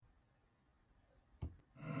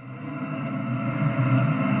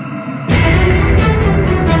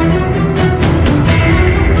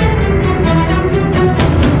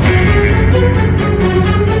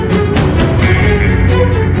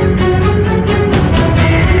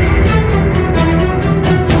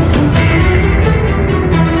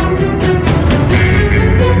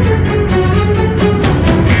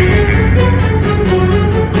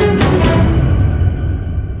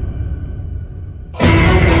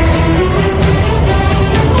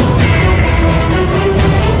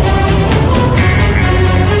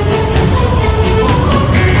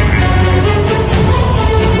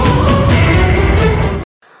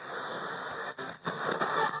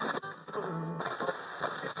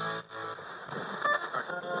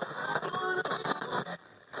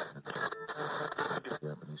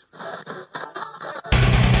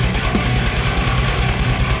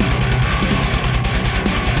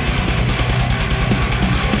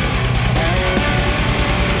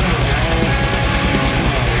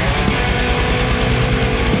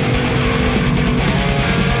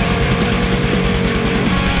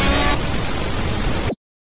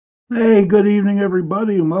Hey, good evening,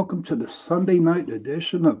 everybody, and welcome to the Sunday night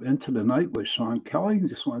edition of Into the Night with Sean Kelly.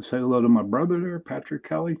 Just want to say hello to my brother there, Patrick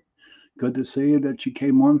Kelly. Good to see you that you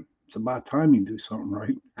came on. It's about time you do something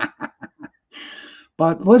right.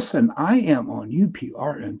 But listen, I am on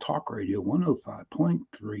uprn Talk Radio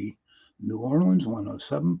 105.3, New Orleans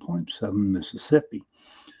 107.7, Mississippi.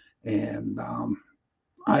 And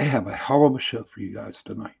I have a hell of a show for you guys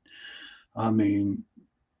tonight. I mean,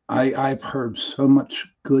 I've heard so much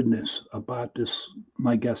goodness about this.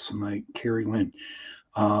 My guest tonight, Kerrilynn.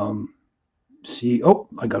 Um,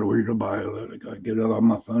 I got to read her bio. I got to get it on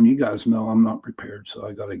my phone. You guys know I'm not prepared, so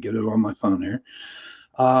I got to get it on my phone here.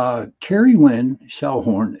 Kerrilynn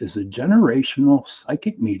Shellhorn is a generational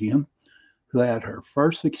psychic medium who had her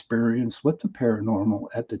first experience with the paranormal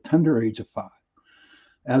at the tender age of 5.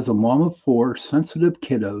 As a mom of 4 sensitive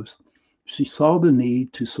kiddos, she saw the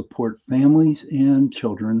need to support families and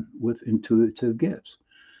children with intuitive gifts.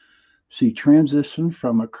 She transitioned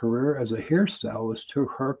from a career as a hairstylist to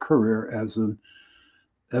her career as an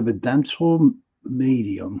evidential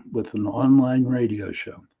medium with an online radio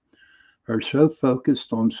show. Her show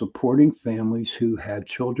focused on supporting families who had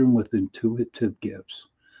children with intuitive gifts.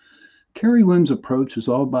 Kerrilynn's approach is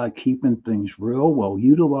all about keeping things real while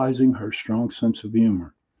utilizing her strong sense of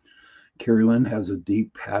humor. Kerrilynn has a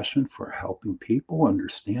deep passion for helping people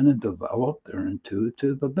understand and develop their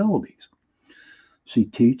intuitive abilities. She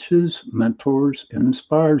teaches, mentors, and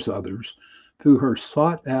inspires others through her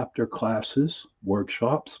sought-after classes,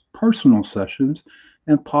 workshops, personal sessions,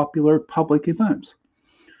 and popular public events.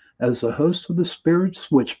 As the host of the Spirit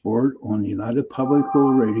Switchboard on United Public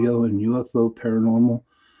Radio and UFO Paranormal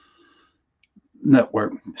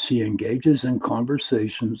Network, she engages in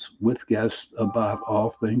conversations with guests about all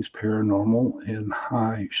things paranormal and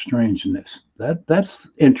high strangeness. That's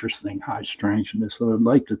interesting, high strangeness. So I'd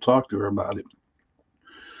like to talk to her about it.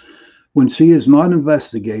 When she is not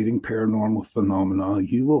investigating paranormal phenomena,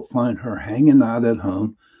 you will find her hanging out at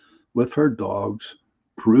home with her dogs,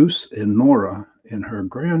 Bruce and Nora, and her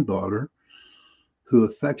granddaughter, who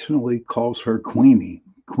affectionately calls her Queenie.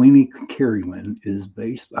 Queenie Kerrilynn is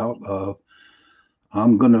based out of,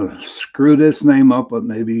 I'm going to screw this name up, but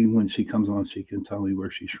maybe when she comes on, she can tell me where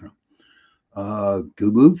she's from.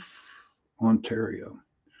 Duluth, Ontario.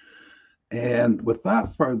 And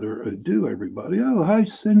without further ado, everybody. Oh, hi,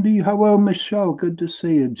 Cindy. Hello, Michelle. Good to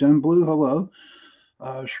see you. Jen Blue, hello.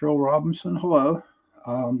 Cheryl Robinson, hello.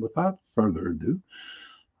 Without further ado,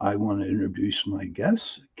 I want to introduce my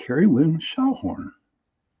guest, Kerrilynn Shellhorn.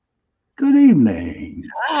 Good evening.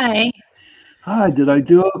 Hi. Hi, did I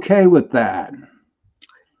do okay with that?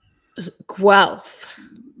 Guelph.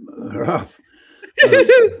 Rough.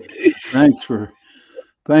 Thank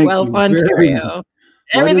Guelph, you. Ontario.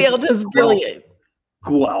 Everything else is brilliant.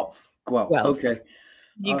 Guelph. Okay.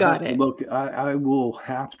 You got it. Look, I will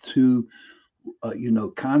have to,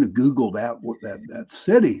 kind of Google that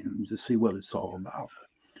city and just see what it's all about.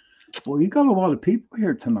 Well, you got a lot of people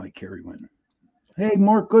here tonight, Kerrilynn. Hey,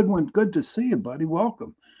 Mark Goodwin, good to see you, buddy.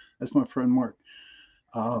 Welcome. That's my friend Mark.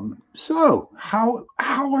 So how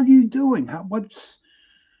are you doing? What's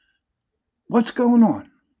going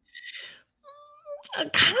on?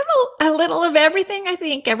 Kind of a little of everything. I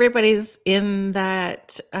think everybody's in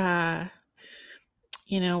that, we're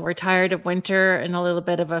tired of winter and a little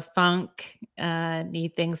bit of a funk,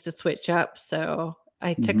 need things to switch up. So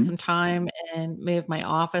I took some time and moved my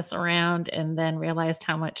office around and then realized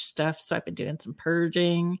how much stuff. So I've been doing some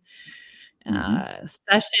purging,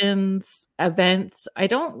 sessions, events. I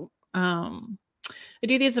do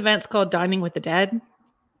these events called Dining with the Dead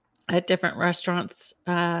at different restaurants,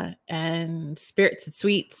 and spirits and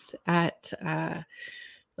sweets at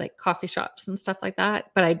like coffee shops and stuff like that.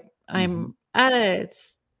 But I'm at a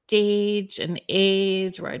stage and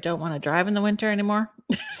age where I don't want to drive in the winter anymore.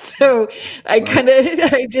 So I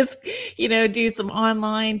just, do some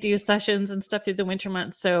online, do sessions and stuff through the winter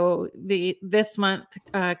months. So this month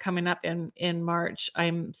coming up in March,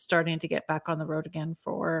 I'm starting to get back on the road again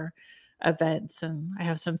for events, and I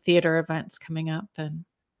have some theater events coming up, and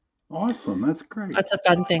awesome. That's great. Lots of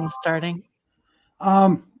fun things starting.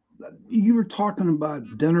 You were talking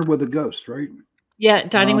about Dinner with a Ghost, right? Yeah,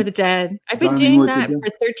 Dining with the Dead. I've been doing that for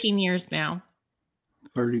 13 years now.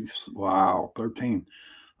 13.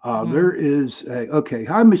 There is okay.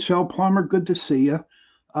 Hi, Michelle Plummer. Good to see you.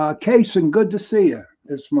 Kaysen, good to see you.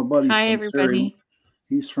 It's my buddy. Hi, everybody.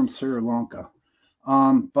 He's from Sri Lanka.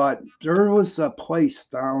 But there was a place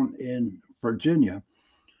down in Virginia,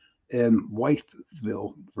 in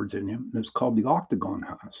Whiteville, Virginia. It's called the Octagon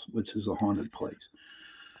House, which is a haunted place.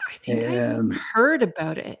 I think I've And heard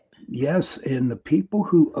about it. yes, and the people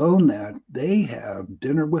who own that, they have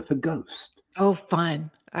dinner with a ghost. Oh,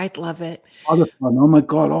 fun. I'd love it. A lot of fun. Oh my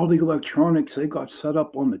God, all the electronics they got set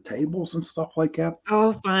up on the tables and stuff like that.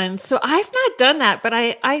 Oh, fun. So I've not done that, but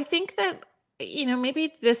I think that,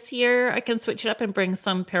 maybe this year I can switch it up and bring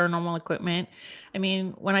some paranormal equipment. I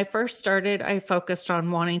mean, when I first started, I focused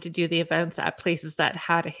on wanting to do the events at places that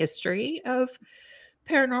had a history of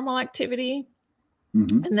paranormal activity.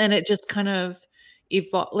 Hmm. And then it just kind of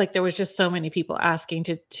evolved. Like there was just so many people asking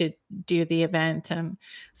to do the event. And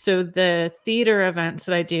so the theater events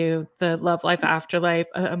that I do, the Love Life Afterlife,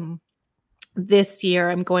 this year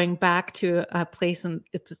I'm going back to a place in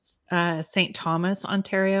St. Thomas,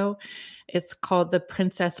 Ontario. It's called the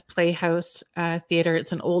Princess Playhouse Theater.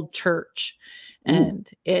 It's an old church, Ooh. and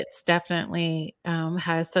it's definitely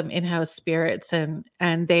has some in-house spirits, and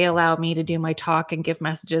they allow me to do my talk and give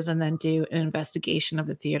messages and then do an investigation of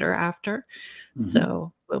the theater after. Hmm.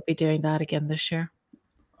 So we'll be doing that again this year.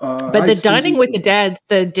 But I the see dining you. with the deads,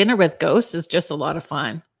 the dinner with ghosts is just a lot of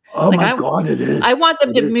fun. Oh Like my God, it I is. want them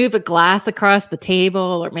It to is. move a glass across the table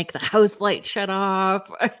or make the house light shut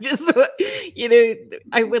off. I just,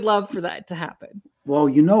 I would love for that to happen. Well,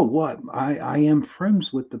 you know what? I am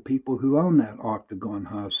friends with the people who own that Octagon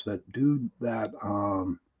House that do that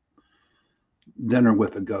dinner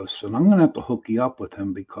with a ghost, and I'm gonna have to hook you up with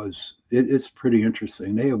him because it's pretty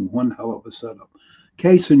interesting. They have one hell of a setup.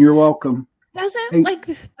 Kason, you're welcome. Doesn't Hey, like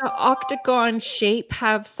the octagon shape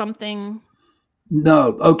have something?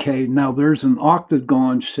 no, okay. Now there's an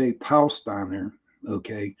octagon shaped house down there,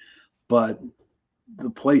 okay, but the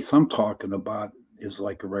place I'm talking about is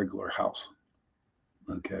like a regular house,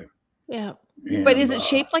 okay, Yeah. But and is it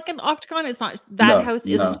shaped like an octagon? It's not, that no, house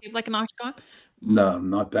isn't no, shaped like an octagon? no,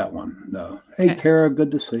 not that one. No. Hey, Okay. Tara,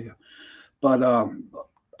 good to see you. But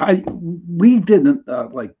I we didn't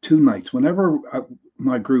like 2 nights. Whenever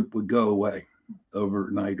my group would go away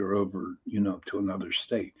overnight or over, to another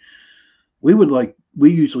state,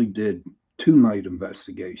 we usually did 2 night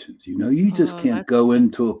investigations. You just Oh, can't that's go fun.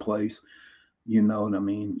 into a place. You know what I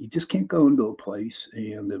mean? You just can't go into a place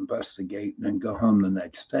and investigate and then go home the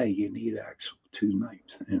next day. You need actual 2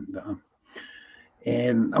 nights,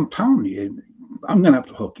 and I'm telling you, I'm gonna have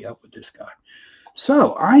to hook you up with this guy.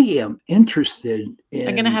 So I am interested I'm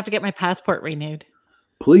going to in. have to get my passport renewed.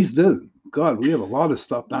 Please do. God, we have a lot of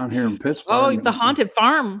stuff down here in Oh, Pittsburgh, the haunted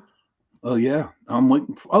farm oh yeah, I'm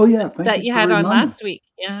waiting. Oh yeah, thank that you you for had on remembering. last week.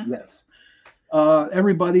 Yeah. Yes,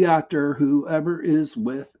 everybody out there, whoever is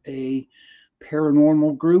with a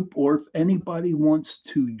paranormal group, or if anybody wants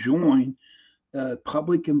to join a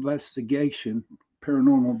public investigation,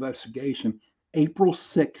 paranormal investigation, April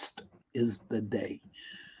 6th is the day,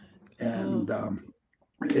 Oh. and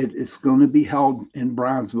it is going to be held in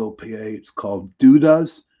Brownsville, PA. It's called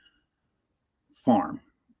Duda's Farm,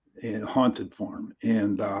 a haunted farm.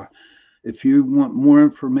 And if you want more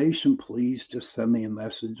information, please just send me a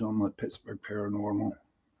message on my Pittsburgh Paranormal.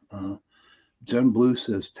 Uh, Jen Blue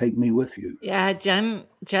says, "Take me with you." Yeah, Jen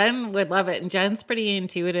would love it, and Jen's pretty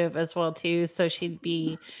intuitive as well too, so she'd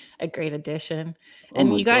be a great addition. Oh And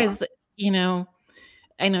my you God. guys,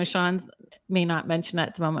 I know Sean's may not mention that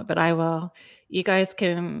at the moment, but I will. You guys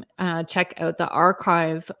can check out the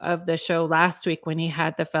archive of the show last week when he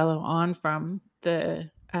had the fellow on from the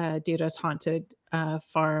Duda's Haunted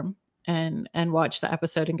Farm, and watch the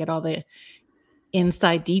episode and get all the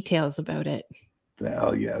inside details about it.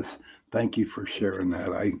 Well, yes. Thank you for sharing that.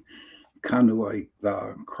 I kind of like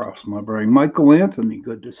crossed my brain. Michael Anthony,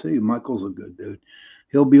 good to see you. Michael's a good dude.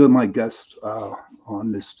 He'll be with my guest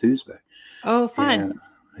on this Tuesday. Oh, fun. And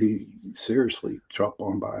he seriously drop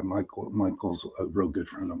on by. Michael's a real good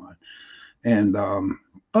friend of mine. And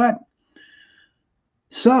but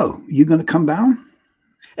so you going to come down?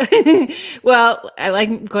 Well,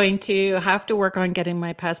 I'm going to have to work on getting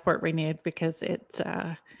my passport renewed because it's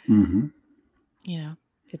Mm-hmm.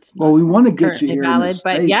 it's Well, not we want to get you currently here in the valid.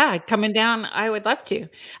 But States. yeah, coming down, I would love to.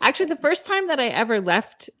 Actually, the first time that I ever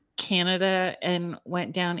left Canada and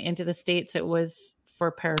went down into the States, it was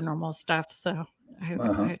for paranormal stuff. So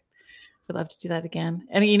Uh-huh. I would love to do that again.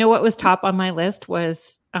 And you know what was top on my list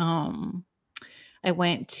was I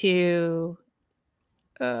went to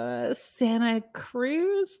Santa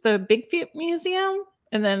Cruz, the Bigfoot Museum,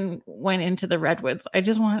 and then went into the redwoods. I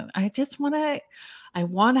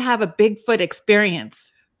want to have a Bigfoot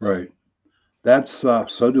experience. Right. That's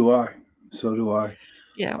so do I. So do I.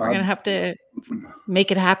 Yeah, we're Uh, gonna have to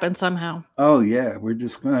make it happen somehow. oh yeah, we're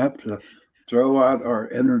just gonna have to throw out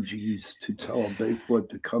our energies to tell a Bigfoot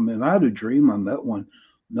to come in. I had a dream on that one.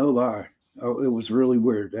 No lie. Oh, it was really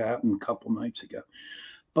weird. It happened a couple nights ago.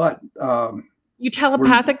 But You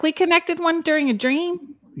telepathically connected one during a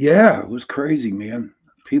dream? Yeah, it was crazy, man.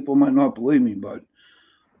 People might not believe me, but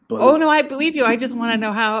Oh no, I believe you. I just want to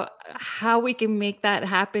know how we can make that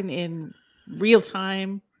happen in real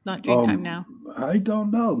time, not dream time now. I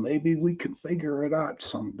don't know. Maybe we can figure it out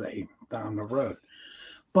someday down the road.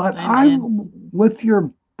 But I'm in. with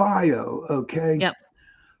your bio, okay. Yep.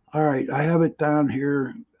 All right, I have it down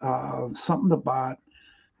here. Something about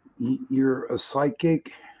you're a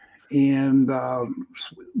psychic and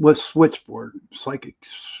with switchboard, psychic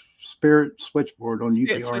spirit switchboard on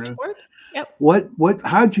Spirit UPRN. switchboard. Yep.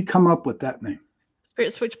 How'd you come up with that name?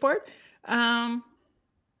 Spirit switchboard.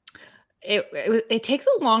 It takes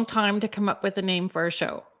a long time to come up with a name for a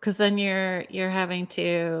show, because then you're having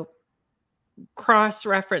to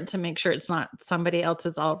cross-reference and make sure it's not somebody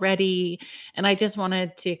else's already. And I just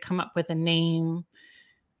wanted to come up with a name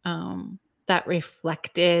that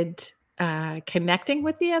reflected connecting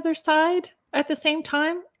with the other side at the same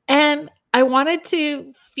time. And I wanted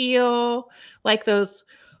to feel like those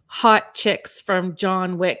hot chicks from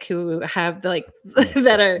John Wick who have like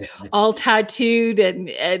that are all tattooed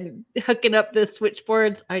and hooking up the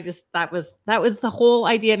switchboards. That was the whole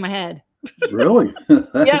idea in my head. Really?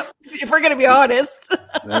 Yep. If we're gonna be honest.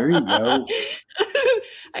 There you go.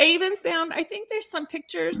 I even found, I think there's some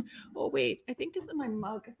pictures. Oh wait, I think it's in my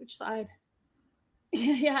mug. Which side?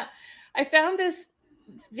 Yeah. I found this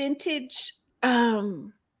vintage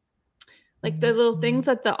like the little things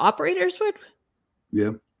that the operators would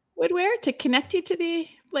wear to connect you to the,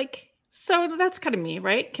 like, so that's kind of me,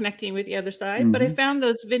 right? Connecting with the other side. Mm-hmm. But I found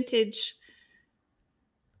those vintage.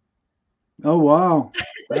 Oh wow,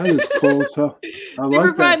 that is cool. So I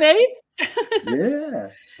super fun, eh? Yeah.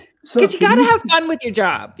 Because you got to have fun with your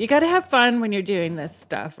job. You got to have fun when you're doing this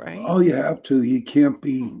stuff, right? Oh, you have to. You can't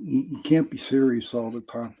be serious all the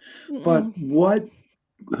time. But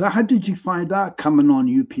how did you find out coming on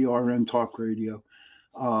UPRN Talk Radio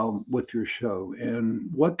with your show?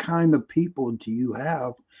 And what kind of people do you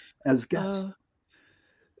have as guests?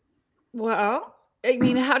 Well, I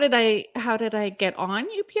mean, how did I get on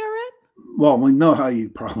UPRN? Well, we know how you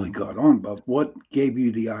probably got on, but what gave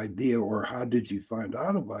you the idea, or how did you find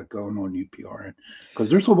out about going on UPRN?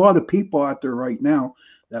 Because there's a lot of people out there right now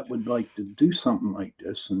that would like to do something like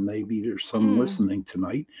this, and maybe there's some listening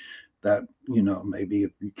tonight that, maybe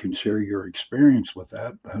if you can share your experience with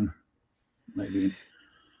that, then maybe.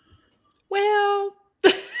 Well,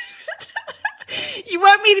 you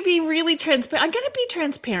want me to be really transparent? I'm going to be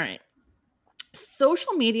transparent.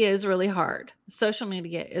 Social media is really hard.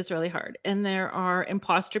 And there are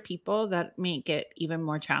imposter people that make it even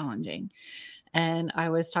more challenging. And I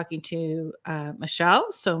was talking to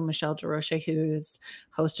Michelle DeRocha, who's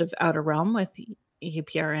host of Outer Realm with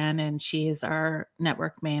UPRN, and she's our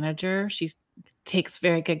network manager. She takes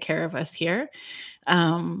very good care of us here.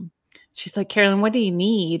 She's like, Kerrilynn, what do you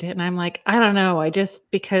need? And I'm like, I don't know.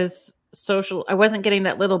 Because I wasn't getting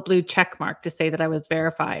that little blue check mark to say that I was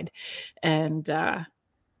verified. And I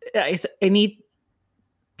need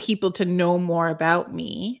people to know more about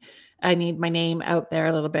me. I need my name out there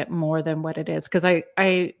a little bit more than what it is. Because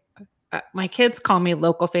my kids call me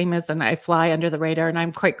local famous, and I fly under the radar, and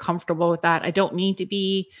I'm quite comfortable with that. I don't need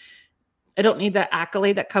the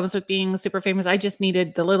accolade that comes with being super famous. I just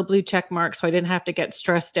needed the little blue check mark so I didn't have to get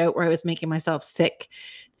stressed out where I was making myself sick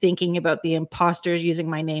thinking about the imposters using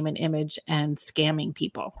my name and image and scamming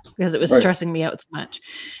people, because it was stressing me out so much.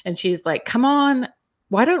 And she's like, come on,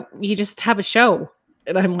 why don't you just have a show?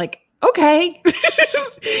 And I'm like, okay.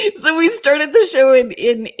 So we started the show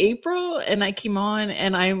in April, and I came on,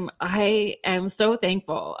 and I am so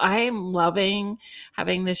thankful. I am loving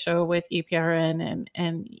having the show with UPRN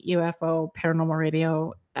and UFO Paranormal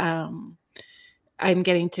Radio. I'm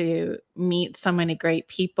getting to meet so many great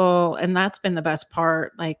people, and that's been the best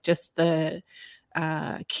part. Like, just the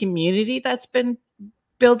community that's been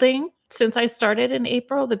building since I started in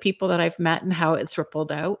April, the people that I've met and how it's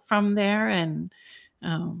rippled out from there. And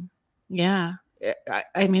yeah,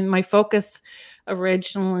 I mean, my focus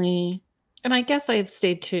originally, and I guess I've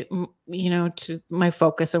stayed to my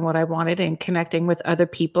focus and what I wanted, and connecting with other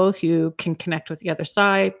people who can connect with the other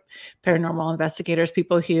side, paranormal investigators,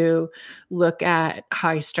 people who look at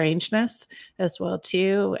high strangeness as well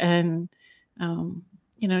too. And,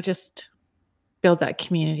 just build that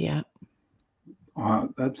community up.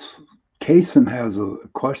 Kaysen has a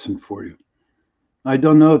question for you. I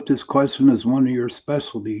don't know if this question is one of your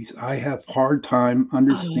specialties. I have hard time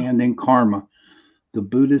understanding karma. The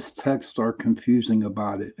Buddhist texts are confusing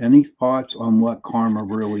about it. Any thoughts on what karma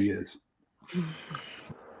really is?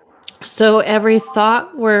 So every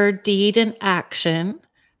thought, word, deed, and action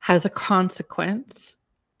has a consequence.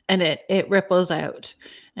 and it ripples out,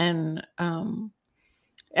 and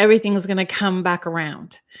everything's going to come back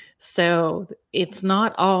around. So it's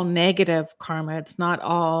not all negative karma. It's not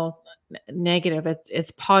all negative.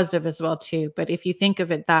 It's positive as well too. But if you think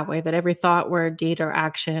of it that way, that every thought, word, deed, or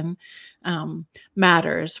action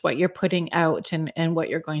matters, what you're putting out and what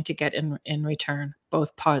you're going to get in return,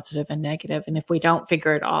 both positive and negative. And if we don't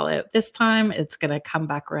figure it all out this time, it's going to come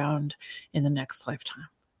back around in the next lifetime.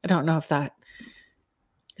 I don't know if that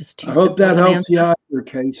is too I hope simple that of an helps you answer. out there,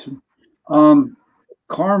 Casey.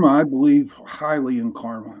 Karma, I believe highly in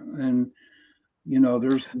karma. And,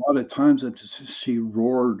 there's a lot of times that she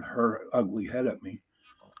roared her ugly head at me.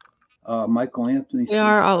 Michael Anthony We said,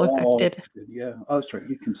 are all "Oh, affected. yeah, oh, that's right.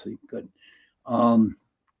 You can see. Good." Um,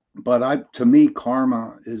 but to me,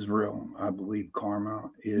 karma is real. I believe karma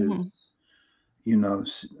is,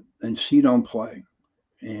 Mm-hmm. and she don't play.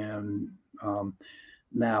 And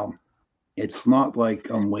now it's not like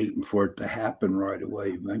I'm waiting for it to happen right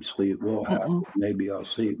away. Eventually, it will happen. Mm-mm. Maybe I'll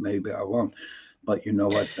see it. Maybe I won't. But you know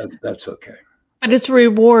what? That's okay. But it's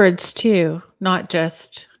rewards too, not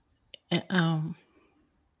just. Um,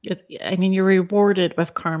 I mean, you're rewarded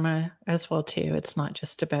with karma as well too. It's not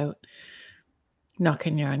just about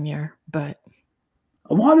knocking you on your butt.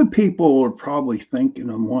 A lot of people are probably thinking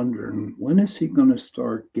and wondering, when is he going to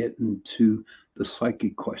start getting to the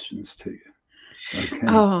psychic questions to you? Okay.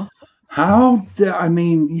 Oh, I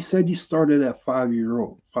mean, you said you started at 5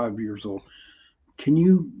 years old. Can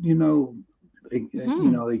you, hmm,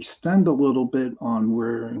 extend a little bit on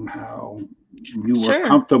where and how you were sure.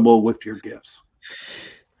 comfortable with your gifts?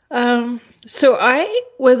 So I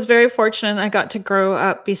was very fortunate. I got to grow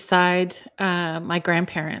up beside my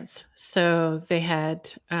grandparents. So they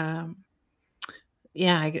had,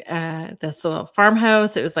 this little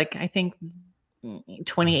farmhouse. It was like, I think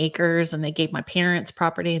 20 acres, and they gave my parents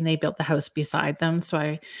property and they built the house beside them. So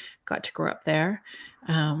I got to grow up there.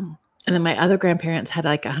 And then my other grandparents had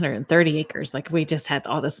like 130 acres. Like we just had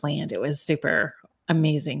all this land. It was super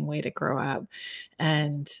amazing way to grow up.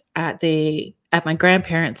 And at my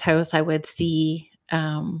grandparents' house, I would see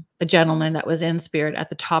a gentleman that was in spirit at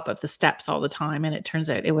the top of the steps all the time. And it turns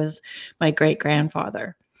out it was my great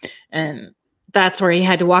grandfather. And that's where he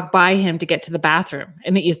had to walk by him to get to the bathroom.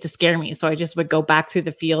 And it used to scare me. So I just would go back through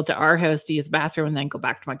the field to our house to use the bathroom and then go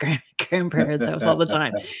back to my grandparents' house all the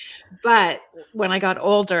time. But when I got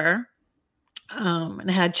older, and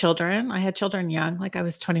I had children young, like I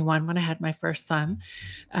was 21 when I had my first son.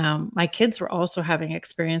 My kids were also having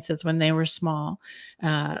experiences when they were small.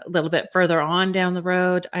 A little bit further on down the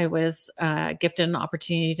road, I was gifted an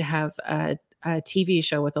opportunity to have a TV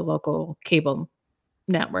show with a local cable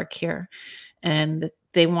network here, and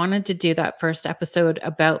they wanted to do that first episode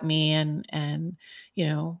about me and you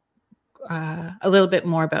know a little bit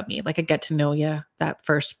more about me, like a get to know you, that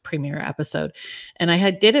first premiere episode. And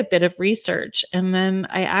I did a bit of research, and then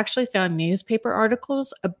I actually found newspaper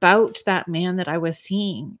articles about that man that I was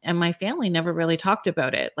seeing, and my family never really talked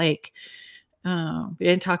about it. Like we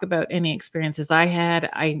didn't talk about any experiences I had.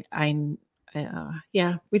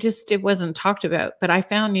 Yeah, it wasn't talked about. But I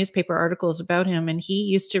found newspaper articles about him, and he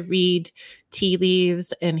used to read tea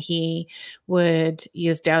leaves, and he would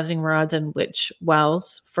use dowsing rods and witch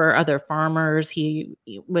wells for other farmers. He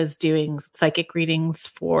was doing psychic readings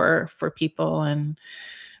for people, and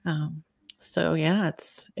so yeah,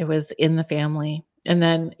 it was in the family. And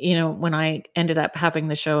then when I ended up having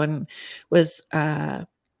the show and was I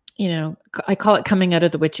call it coming out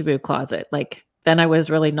of the witchy boo closet. Like then I was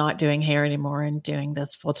really not doing hair anymore and doing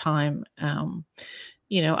this full time.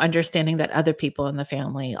 Understanding that other people in the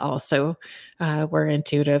family also were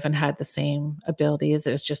intuitive and had the same abilities.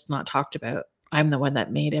 It was just not talked about. I'm the one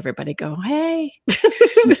that made everybody go, "Hey,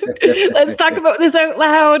 let's talk about this out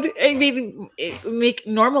loud." I mean,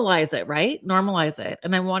 normalize it, right? Normalize it.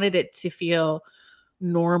 And I wanted it to feel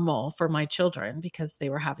normal for my children because they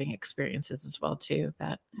were having experiences as well too,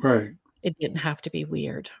 that Right. it didn't have to be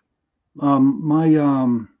weird. My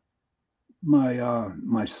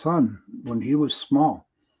son, when he was small,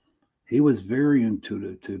 he was very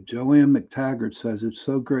intuitive. Joanne McTaggart says it's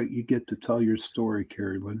so great you get to tell your story,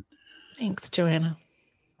 Kerrilynn. Thanks, Joanna.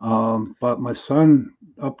 But my son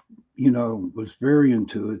was very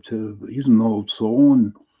intuitive. He's an old soul,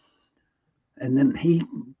 and then he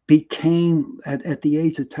became at the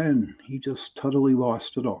age of 10, he just totally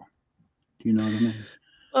lost it all. Do you know what I mean?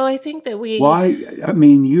 Well, I think that Why? I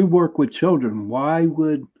mean, you work with children. Why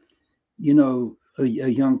would a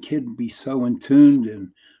young kid be so in tuned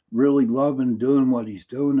and really loving doing what he's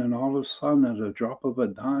doing, and all of a sudden, at a drop of a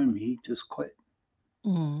dime, he just quit?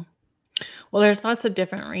 mm. Well, there's lots of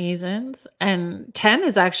different reasons, and 10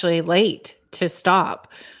 is actually late to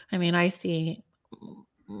stop. I mean, I see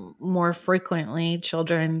more frequently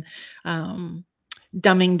children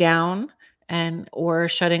dumbing down and or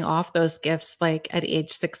shutting off those gifts like at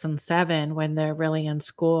age 6 and 7 when they're really in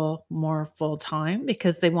school more full time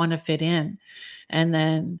because they want to fit in. And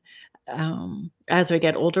then as we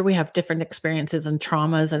get older, we have different experiences and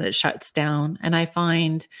traumas and it shuts down. And I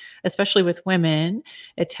find, especially with women,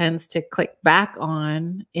 it tends to click back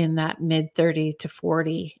on in that mid 30 to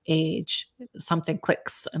 40 age. Something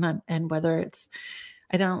clicks. And whether it's,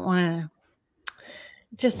 I don't want to,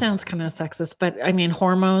 just sounds kind of sexist, but I mean,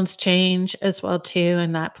 hormones change as well too,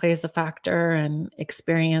 and that plays a factor, and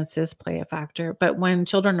experiences play a factor. But when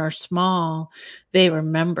children are small, they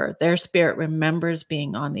remember, their spirit remembers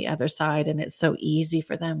being on the other side, and it's so easy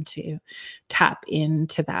for them to tap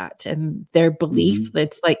into that. And their belief,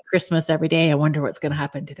 it's like Christmas every day. I wonder what's going to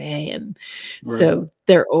happen today. And so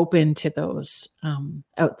they're open to those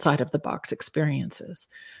outside of the box experiences.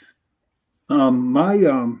 I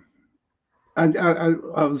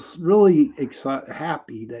was really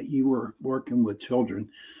happy that you were working with children.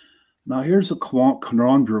 Now, here's a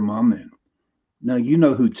conundrum I'm in. Now, you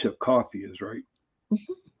know who Chip Coffey is, right?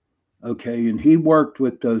 Mm-hmm. Okay, and he worked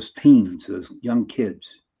with those teens, those young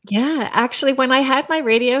kids. Yeah, actually, when I had my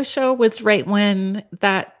radio show was right when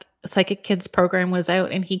that Psychic Kids program was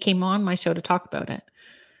out, and he came on my show to talk about it.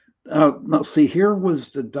 Now, see, here was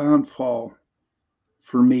the downfall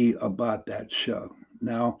for me about that show.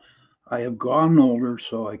 Now, I have gotten older,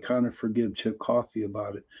 so I kind of forgive Chip Coffey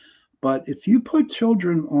about it. But if you put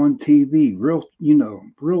children on TV, real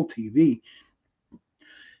TV,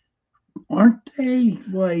 aren't they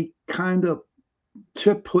like kind of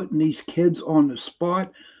Chip putting these kids on the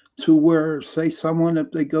spot to where, say, someone,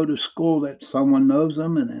 if they go to school, that someone knows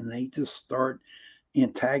them and then they just start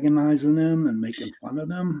antagonizing them and making fun of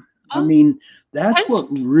them? I mean, that's what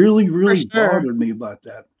really, really bothered me about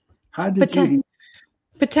that. How did you?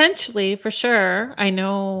 Potentially, for sure. I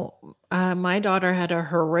know my daughter had a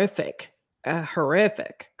horrific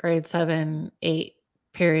grade 7, 8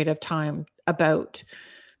 period of time about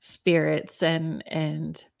spirits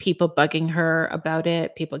and people bugging her about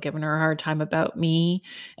it, people giving her a hard time about me.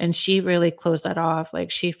 And she really closed that off.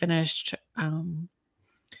 Like, she finished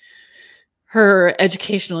her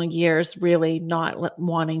educational years really not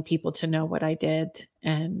wanting people to know what I did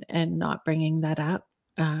and not bringing that up.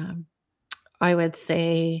 I would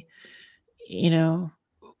say,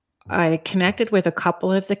 I connected with a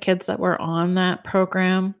couple of the kids that were on that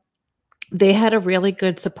program. They had a really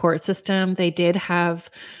good support system. They did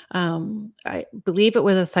have, I believe it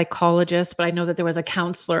was a psychologist, but I know that there was a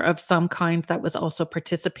counselor of some kind that was also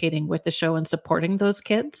participating with the show and supporting those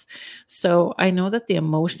kids. So I know that the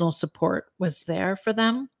emotional support was there for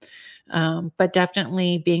them. But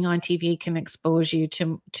definitely being on TV can expose you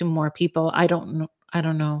to more people. I don't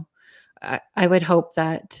know. I would hope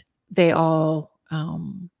that they all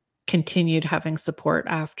continued having support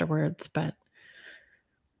afterwards, but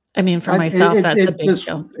I mean, for myself, that's a big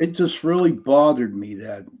deal. It just really bothered me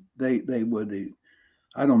that they would,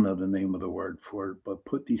 I don't know the name of the word for it, but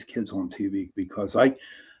put these kids on TV, because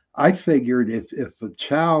I figured if a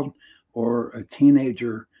child or a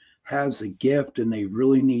teenager has a gift and they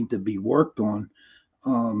really need to be worked on,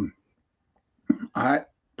 I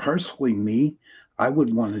personally, I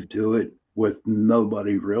would want to do it with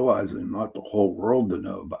nobody realizing, not the whole world to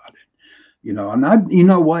know about it. And you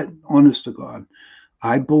know what, honest to God,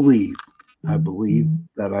 I believe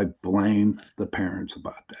that I blame the parents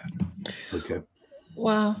about that. Okay.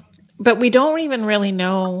 Well, but we don't even really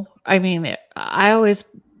know. I mean, I always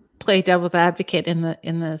play devil's advocate in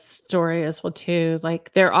the story as well too.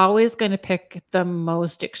 Like, they're always going to pick the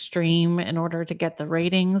most extreme in order to get the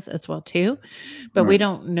ratings as well too. But we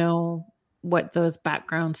don't know what those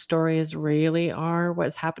background stories really are,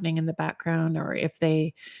 what's happening in the background, or if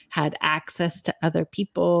they had access to other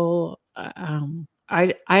people.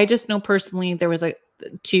 I just know personally there was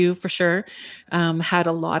two for sure, had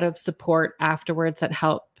a lot of support afterwards that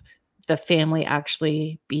helped the family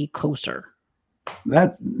actually be closer.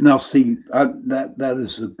 That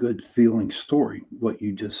is a good feeling story, what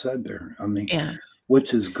you just said there. I mean, yeah,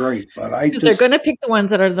 which is great, but they're going to pick the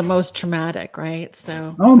ones that are the most traumatic, right?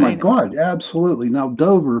 So, oh my God, absolutely. Now,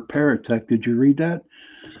 Dover Paratech, did you read that?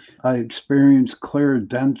 I experience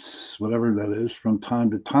clairvoyance, whatever that is, from time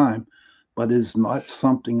to time, but is not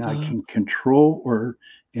something I can control, or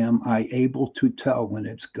am I able to tell when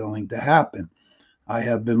it's going to happen. I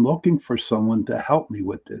have been looking for someone to help me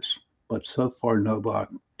with this, but so far no luck.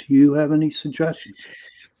 Do you have any suggestions?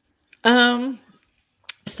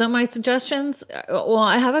 So my suggestions, well,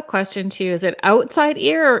 I have a question too. Is it outside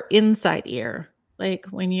ear or inside ear? Like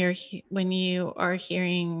when you are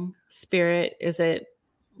hearing spirit, is it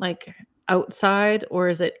like outside or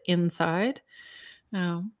is it inside?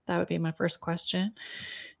 That would be my first question.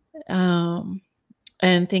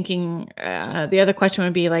 And thinking the other question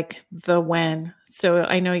would be like the when. So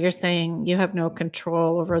I know you're saying you have no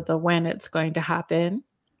control over the when it's going to happen.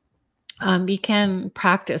 You can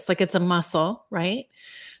practice like it's a muscle, right?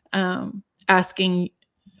 Asking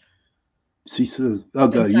She says, "Oh,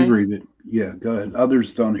 go. You inside read it. Yeah, go ahead.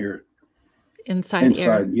 Others don't hear it. inside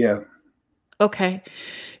ear. Inside, yeah. Okay.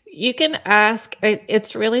 You can ask.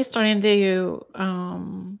 It's really starting to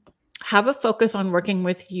have a focus on working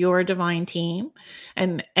with your divine team,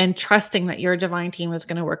 and trusting that your divine team is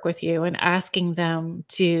going to work with you, and asking them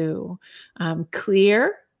to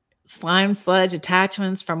clear slime, sludge,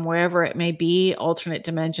 attachments from wherever it may be, alternate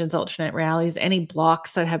dimensions, alternate realities, any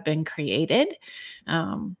blocks that have been created,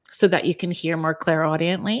 so that you can hear more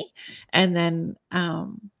clairaudiently, and then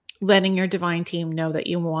letting your divine team know that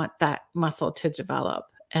you want that muscle to develop,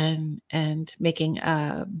 and making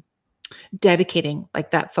dedicating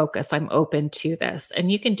like that focus. I'm open to this,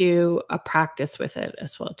 and you can do a practice with it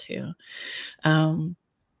as well too.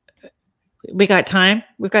 We got time.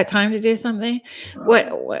 We've got time to do something.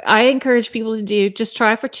 What I encourage people to do, just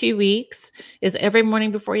try for 2 weeks, is every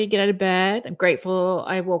morning before you get out of bed, I'm grateful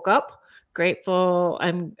I woke up, grateful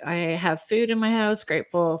I have food in my house,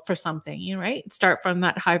 grateful for something, right? Start from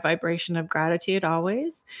that high vibration of gratitude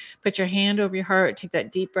always. Put your hand over your heart, take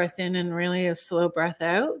that deep breath in and really a slow breath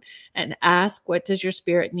out, and ask, what does your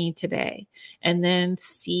spirit need today? And then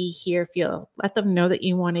see, hear, feel. Let them know that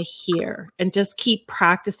you want to hear, and just keep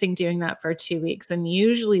practicing doing that for 2 weeks. And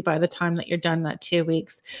usually by the time that you're done that 2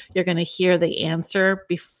 weeks, you're going to hear the answer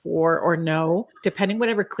before or no, depending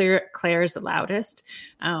whatever clairs the loudest,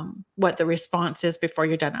 what the response is before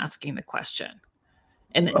you're done asking the question.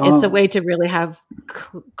 And it's a way to really have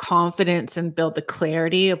confidence and build the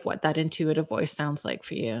clarity of what that intuitive voice sounds like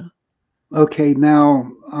for you. Okay,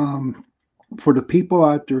 now for the people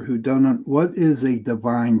out there who don't know, what is a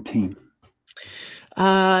divine team?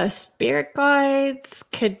 Spirit guides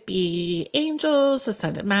could be angels,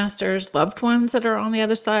 ascended masters, loved ones that are on the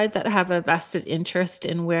other side that have a vested interest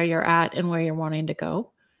in where you're at and where you're wanting to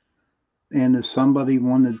go. And if somebody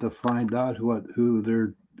wanted to find out who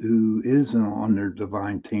is on their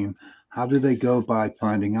divine team, how do they go by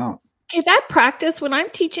finding out? Okay, that practice, when I'm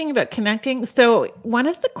teaching about connecting, so one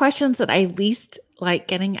of the questions that I least like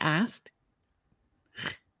getting asked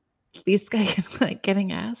is what's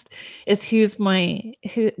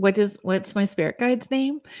my spirit guide's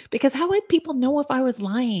name? Because how would people know if I was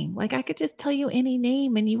lying? Like, I could just tell you any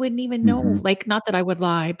name and you wouldn't even know. Mm-hmm. Like, not that I would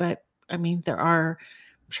lie, but I mean, there are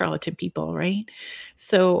charlatan people, right?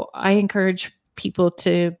 So I encourage people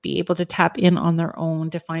to be able to tap in on their own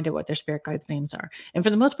to find out what their spirit guides' names are. And for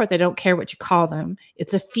the most part, they don't care what you call them.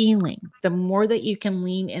 It's a feeling. The more that you can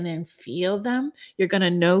lean in and feel them, you're going to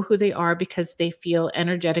know who they are, because they feel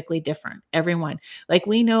energetically different. Everyone. Like,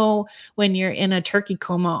 we know when you're in a turkey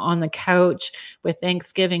coma on the couch with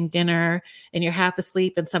Thanksgiving dinner and you're half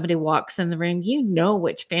asleep and somebody walks in the room, you know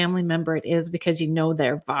which family member it is because you know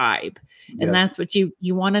their vibe. And Yes. that's what you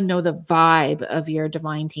want to know, the vibe of your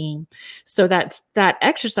divine team. So that's that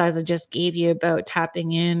exercise I just gave you about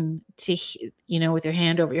tapping in to, with your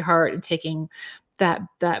hand over your heart and taking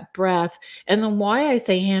that breath. And then why I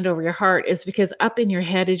say hand over your heart is because up in your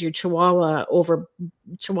head is your chihuahua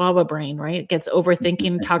brain, right? It gets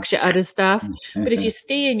overthinking, talks you out of stuff. But if you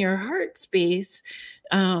stay in your heart space,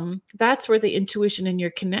 that's where the intuition and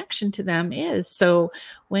your connection to them is. So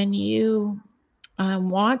when you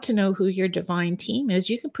want to know who your divine team is,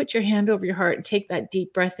 you can put your hand over your heart and take that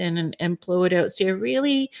deep breath in and blow it out. So you're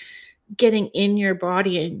really getting in your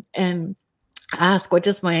body and ask, what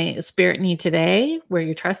does my spirit need today, where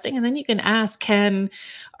you're trusting? And then you can ask, can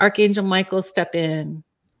Archangel Michael step in?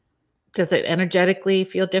 Does it energetically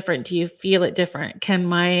feel different? Do you feel it different? Can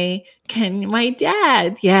my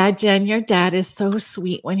dad? Yeah, Jen, your dad is so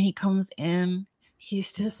sweet when he comes in.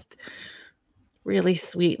 He's just really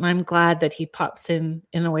sweet. And I'm glad that he pops in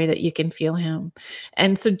a way that you can feel him.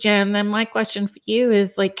 And so, Jen, then my question for you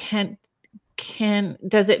is like,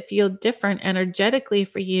 does it feel different energetically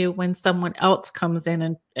for you when someone else comes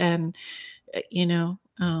in and a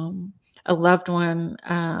loved one?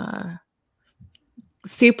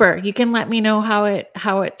 Super. You can let me know how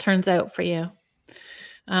it turns out for you.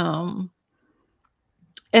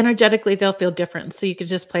 Energetically, they'll feel different. So you could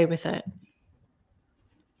just play with it.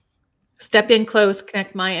 Step in close,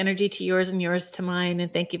 connect my energy to yours and yours to mine,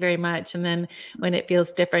 and thank you very much. And then when it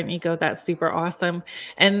feels different, you go, that's super awesome.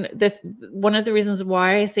 And one of the reasons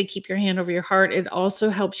why I say keep your hand over your heart, it also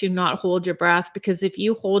helps you not hold your breath, because if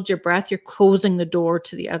you hold your breath, you're closing the door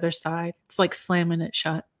to the other side. It's like slamming it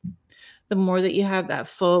shut. The more that you have that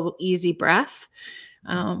full, easy breath,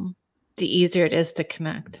 the easier it is to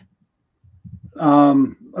connect.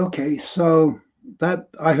 Okay, so that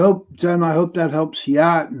I hope, Jen, I hope that helps you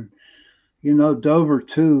out, and Dover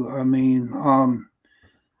too. I mean,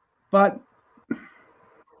 but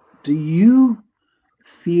do you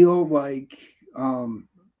feel like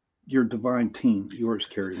your divine team, yours,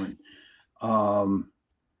 Kerrilynn, um,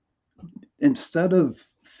 instead of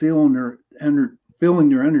feeling feeling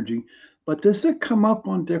your energy, but does it come up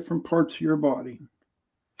on different parts of your body?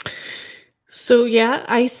 So yeah,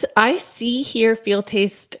 I see, hear, feel,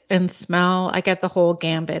 taste, and smell. I get the whole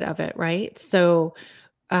gambit of it, right? So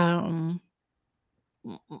um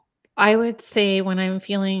I would say when I'm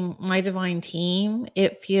feeling my divine team,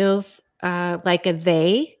 it feels like a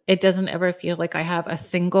they. It doesn't ever feel like I have a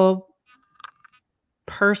single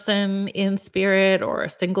person in spirit or a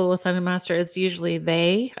single ascended master. It's usually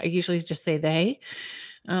they. I usually just say they.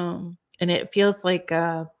 And it feels like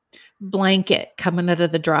a blanket coming out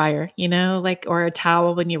of the dryer, like, or a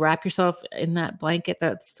towel when you wrap yourself in that blanket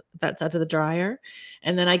that's out of the dryer.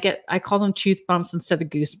 And then I call them truth bumps instead of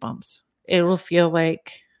goosebumps. It will feel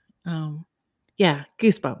like, yeah,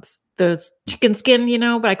 goosebumps, those chicken skin,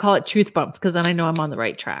 but I call it truth bumps because then I know I'm on the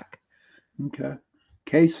right track. Okay.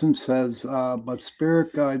 Kaysen says, but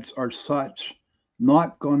spirit guides are such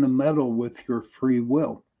not going to meddle with your free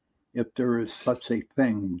will, if there is such a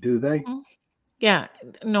thing, do they? Yeah,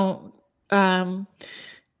 no.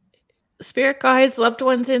 Spirit guides, loved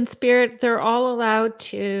ones in spirit, they're all allowed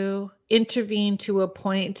to intervene to a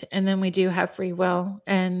point, and then we do have free will.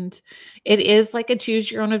 And it is like a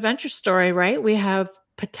choose your own adventure story, right? We have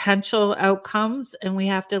potential outcomes and we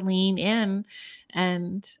have to lean in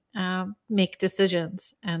and make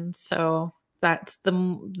decisions. And so that's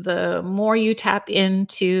the more you tap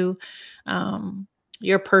into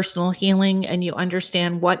your personal healing and you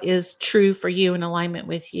understand what is true for you in alignment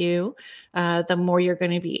with you, the more you're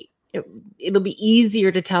going to be, it'll be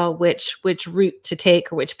easier to tell which route to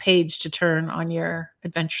take or which page to turn on your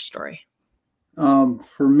adventure story.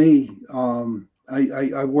 For me,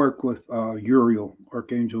 I work with Uriel,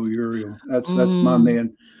 Archangel Uriel. That's my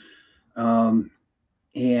man.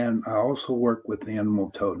 And I also work with animal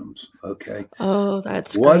totems. Okay. Oh,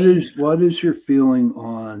 that's great. What is your feeling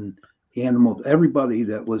on animal? Everybody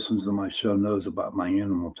that listens to my show knows about my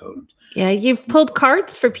animal totems. Yeah, you've pulled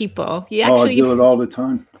cards for people. I do it all the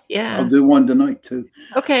time. Yeah. I'll do one tonight too.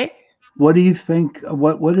 Okay. What do you think?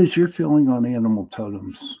 What is your feeling on animal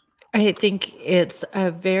totems? I think it's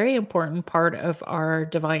a very important part of our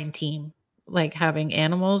divine team, like having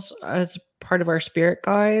animals as part of our spirit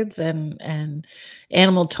guides and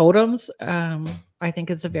animal totems. I think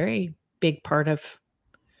it's a very big part of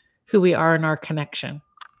who we are and our connection.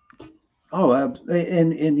 Oh, and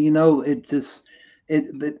it just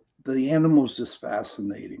the animals just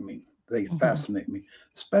fascinating me. They fascinate me,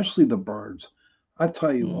 especially the birds. I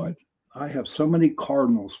tell you what, I have so many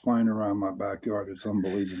cardinals flying around my backyard. It's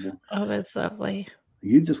unbelievable. Oh, that's lovely.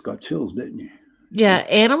 You just got chills, didn't you? Yeah,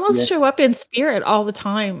 animals show up in spirit all the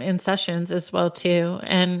time in sessions as well too.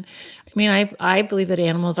 And I mean, I believe that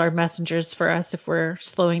animals are messengers for us if we're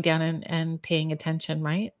slowing down and paying attention,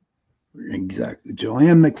 right? Exactly.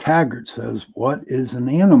 Joanne McTaggart says, "What is an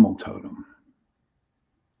animal totem?"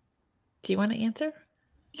 Do you want to answer?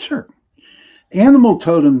 Sure. Animal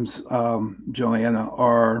totems, Joanna,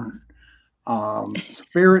 are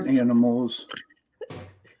spirit animals.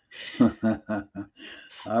 I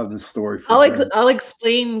have a story for I'll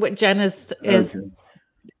explain what Jen is. Okay.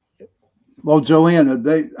 Well, Joanna,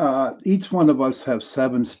 they each one of us have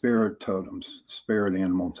 7 spirit totems, spirit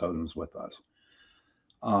animal totems with us.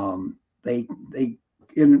 They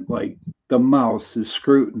in like the mouse is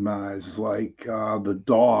scrutinized, like the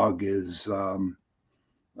dog is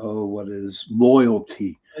what is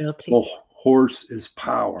loyalty. Loyalty. The horse is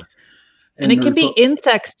power. And it can be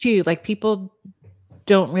insects too. Like people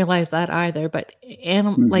don't realize that either, but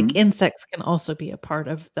like insects can also be a part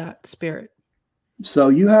of that spirit. So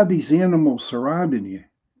you have these animals surrounding you,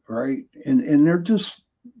 right? And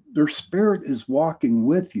their spirit is walking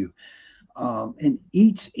with you. And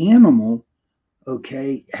each animal,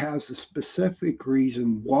 okay, has a specific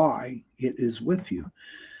reason why it is with you.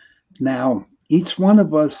 Now, each one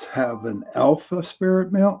of us have an alpha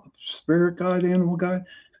spirit guide, animal guide,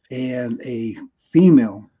 and a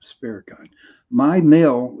female spirit guide. My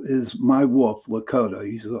male is my wolf, Lakota.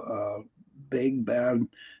 He's big, bad,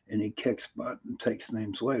 and he kicks butt and takes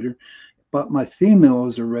names later. But my female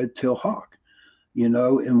is a red-tailed hawk,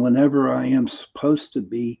 and whenever I am supposed to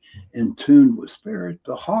be in tune with spirit,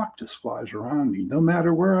 the hawk just flies around me. No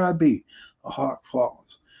matter where I be, a hawk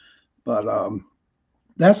follows. But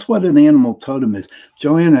that's what an animal totem is.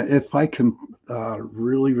 Joanna, if I can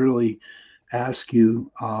really, really ask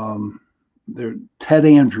you, there, Ted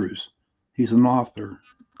Andrews, he's an author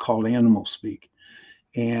called Animal Speak.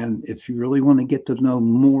 And if you really want to get to know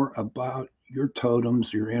more about your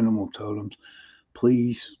totems, your animal totems,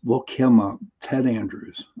 please look him up, Ted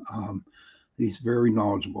Andrews. He's very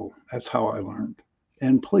knowledgeable. That's how I learned.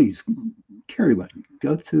 And please, Kerrilynn,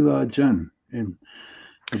 go to Jen and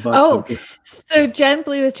about Oh, the. so Jen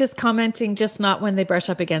Blue is just commenting, just not when they brush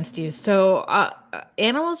up against you. So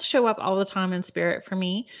animals show up all the time in spirit for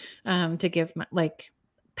me, to give like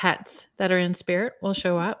pets that are in spirit will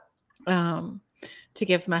show up to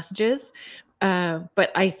give messages.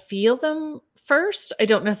 But I feel them first. I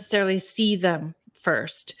don't necessarily see them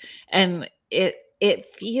first. And it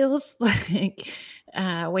feels like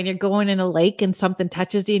when you're going in a lake and something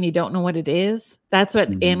touches you and you don't know what it is. That's what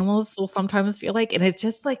animals will sometimes feel like. And it's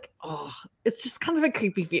just like, oh, it's just kind of a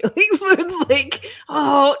creepy feeling. So it's like,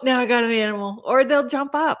 oh, now I got an animal. Or they'll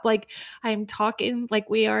jump up. Like I'm talking like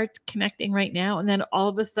we are connecting right now. And then all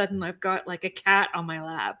of a sudden I've got like a cat on my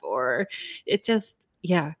lap. Or it just,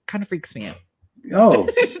 yeah, kind of freaks me out. Oh,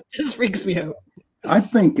 It just freaks me out. I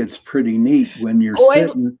think it's pretty neat when you're Oh,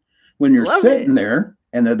 sitting when you're love sitting it. there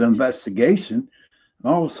in an investigation,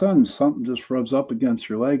 and all of a sudden something just rubs up against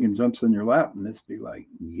your leg and jumps in your lap, and it's be like,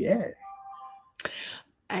 yeah.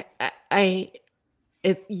 I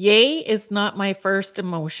yay is not my first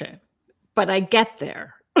emotion, but I get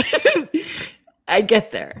there. I get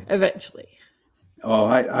there eventually. Oh,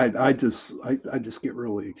 I just get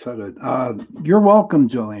really excited. You're welcome,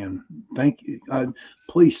 Joanne. Thank you.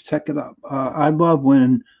 Please check it up. I love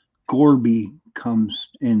when Gorby comes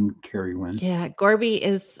in, Kerrilynn. Yeah, Gorby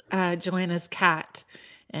is Joanna's cat,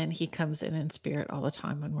 and he comes in spirit all the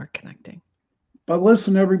time when we're connecting. But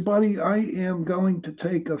listen, everybody, I am going to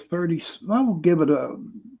take a 30, I will give it a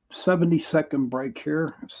 70-second break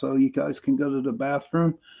here so you guys can go to the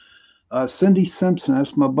bathroom. Cindy Simpson,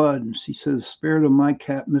 that's my bud, and she says, Spirit of my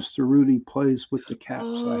cat, Mr. Rudy, plays with the cats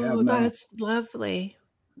I have Oh, now. that's lovely.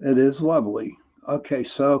 It is lovely. Okay,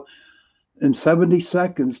 so in 70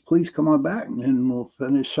 seconds, please come on back and we'll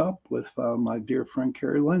finish up with my dear friend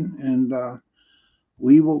Kerrilynn, and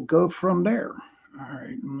we will go from there. All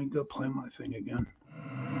right, let me go play my thing again.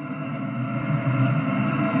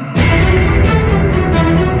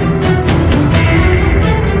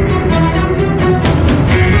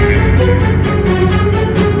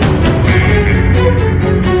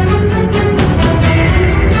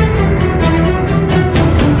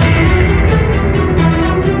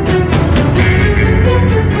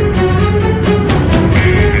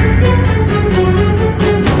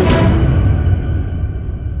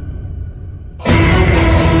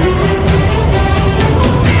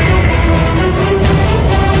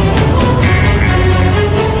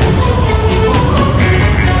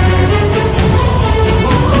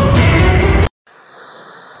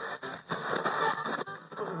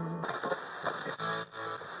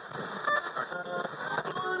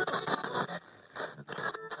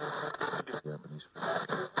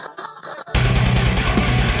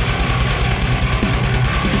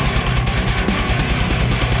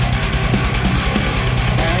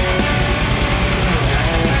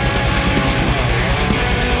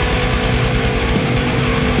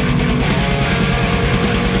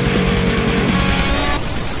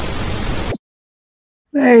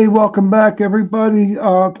 Hey, welcome back, everybody.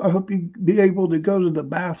 I hope you be able to go to the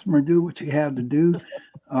bathroom or do what you had to do.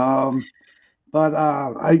 Um, but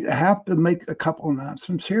I have to make a couple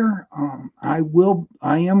announcements here. I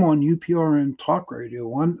am on UPRN Talk Radio,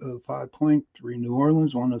 105.3 New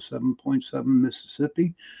Orleans, 107.7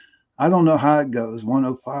 Mississippi. I don't know how it goes,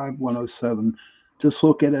 105, 107. Just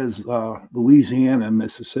look at it as Louisiana and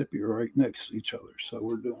Mississippi are right next to each other. So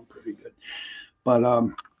we're doing pretty good. But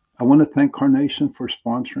I want to thank Carnation for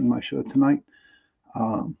sponsoring my show tonight.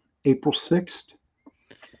 April 6th,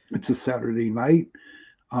 it's a Saturday night.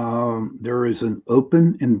 There is an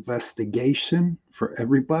open investigation for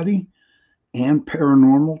everybody and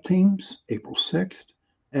paranormal teams, April 6th,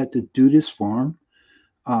 at the Dudas Farm.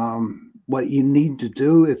 What you need to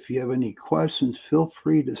do, if you have any questions, feel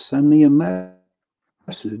free to send me a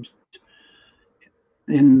message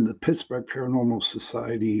in the Pittsburgh Paranormal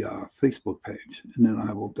Society Facebook page, and then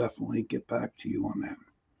I will definitely get back to you on that.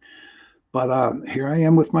 But here I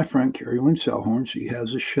am with my friend Kerrilynn Shellhorn. She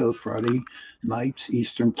has a show Friday nights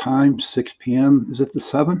Eastern Time, 6 p.m. Is it the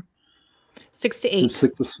 7? 6 to The 8.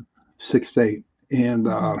 6 to 8. And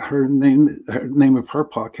Mhm. her name of her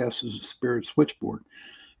podcast is the Spirit Switchboard.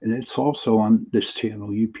 And it's also on this channel,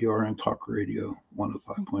 UPRN Talk Radio,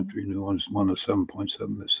 105.3 New Orleans,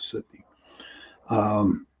 107.7 Mississippi.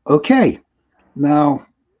 Okay, now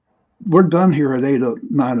we're done here at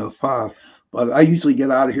 9:05, but I usually get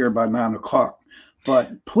out of here by 9 o'clock.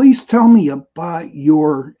 But please tell me about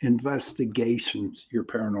your investigations, your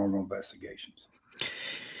paranormal investigations.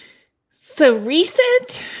 So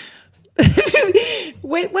recent.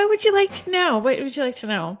 What would you like to know? What would you like to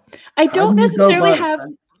know? I How don't do you go necessarily about it? have.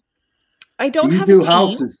 I Do don't you have a do team.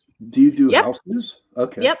 houses? Do you do Yep. houses?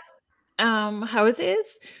 Okay. Yep.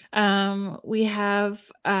 Houses. We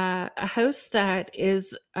have a house that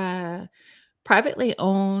is privately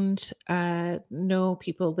owned. No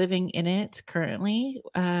people living in it currently.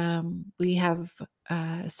 We have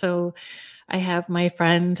so I have my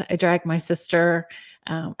friend. I drag my sister.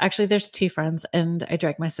 Actually, there's two friends, and I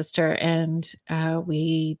drag my sister, and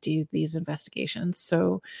we do these investigations.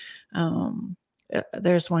 So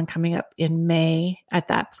there's one coming up in May at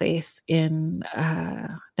that place in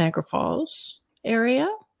Niagara Falls area.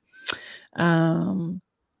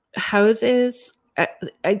 Houses,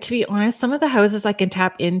 to be honest, some of the houses I can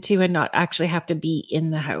tap into and not actually have to be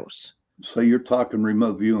in the house. So you're talking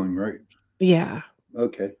remote viewing, right? Yeah.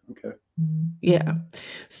 Okay. Okay. Yeah.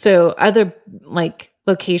 So other like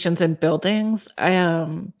locations and buildings,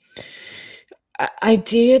 I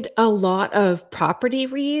did a lot of property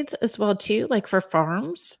reads as well too, like for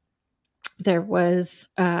farms. There was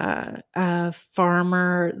a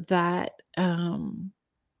farmer that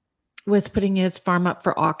was putting his farm up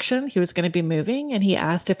for auction. He was going to be moving, and he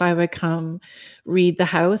asked if I would come read the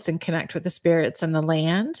house and connect with the spirits and the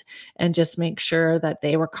land and just make sure that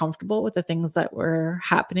they were comfortable with the things that were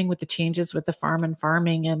happening with the changes with the farm and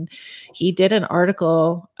farming. And he did an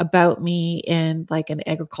article about me in like an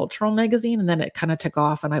agricultural magazine, and then it kind of took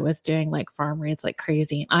off, and I was doing like farm reads like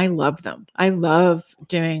crazy. I love them. I love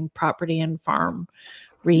doing property and farm Okay.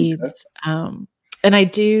 reads. And I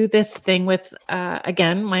do this thing with,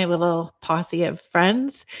 again, my little posse of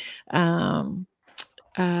friends. Pioneer,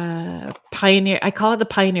 I call it the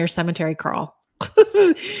Pioneer Cemetery Crawl.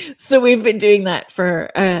 So we've been doing that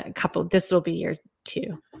for a couple. This will be year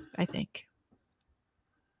 2, I think.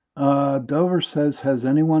 Dover says, has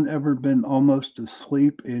anyone ever been almost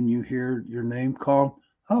asleep and you hear your name called?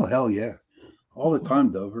 Oh, hell yeah. All the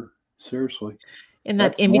time, Dover. Seriously. In that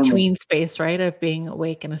That's in normal. between space, right, of being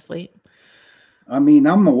awake and asleep. I mean,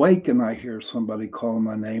 I'm awake and I hear somebody calling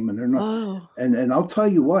my name and they're not. Oh, And I'll tell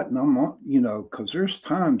you what, and I'm not, because there's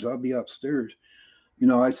times I'll be upstairs.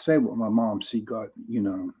 I stay with my mom. She got,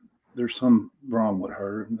 there's some wrong with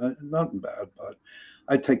her. Nothing bad, but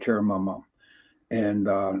I take care of my mom. And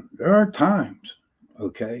there are times,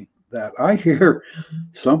 okay, that I hear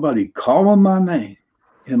somebody calling my name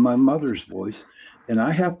in my mother's voice, and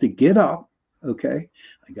I have to get up, okay?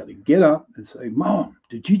 I got to get up and say, Mom,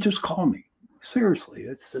 did you just call me? Seriously,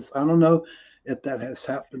 I don't know if that has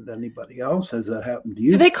happened to anybody else. Has that happened to do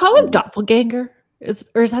you? they call him doppelganger?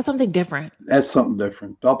 Or is that something different? That's something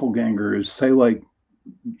different. Doppelganger is, say, like,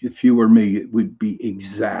 if you were me, it would be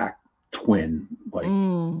exact twin, like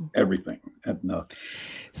Mm. everything. No.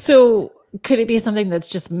 So could it be something that's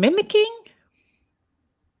just mimicking?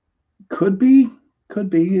 Could be,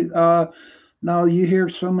 could be. Now you hear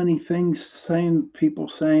so many things people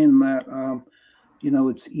saying that,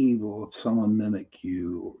 it's evil if someone mimic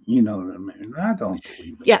you. You know what I mean? I don't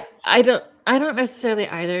believe in Yeah, that. I don't necessarily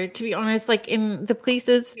either. To be honest, like in the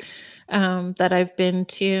places that I've been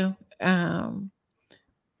to,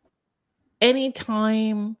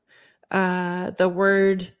 anytime the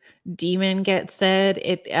word demon gets said,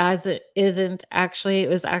 it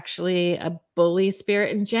was actually a bully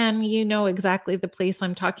spirit. And Jen, you know exactly the place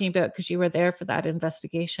I'm talking about because you were there for that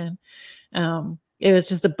investigation. It was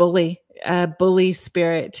just a bully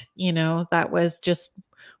spirit, that was just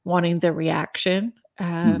wanting the reaction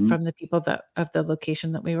Hmm. from the people that of the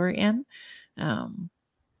location that we were in. Um,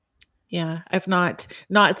 yeah, I've not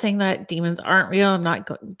saying that demons aren't real. I'm not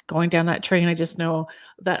going down that train. I just know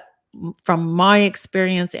that from my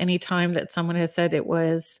experience, anytime that someone has said it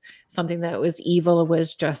was something that was evil, it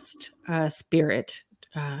was just a spirit.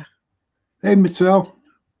 Uh, Hey, Michelle,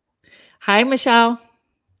 Hi, Michelle.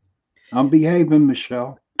 I'm behaving,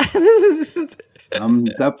 Michelle. I'm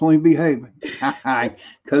definitely behaving.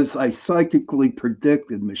 Because I psychically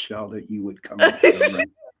predicted, Michelle, that you would come into the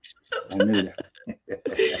room. I knew that.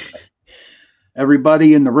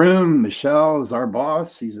 Everybody in the room, Michelle is our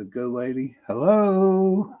boss. She's a good lady.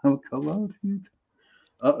 Hello. Hello to you.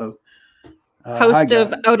 Uh-oh. Hi, Host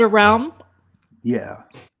of guys. Outer Realm. Yeah.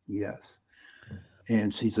 Yes.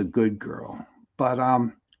 And she's a good girl. But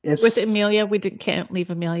With it's Amelia, we can't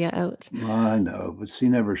leave Amelia out. I know, but she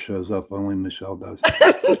never shows up. Only Michelle does.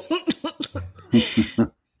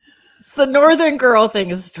 It's the Northern girl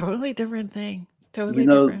thing. It's a totally different thing. It's You totally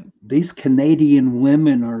know, different. these Canadian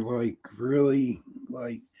women are like really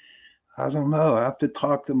like I don't know. I have to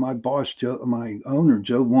talk to my boss, Joe, my owner,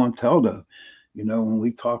 Joe Montaldo. When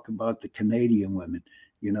we talk about the Canadian women,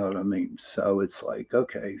 you know what I mean. So it's like,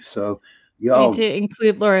 okay, so We need y'all. to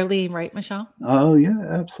include Laura Lee, right, Michelle? Oh yeah,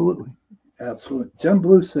 absolutely, absolutely. Jen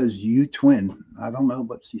Blue says you twin. I don't know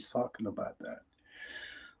what she's talking about that.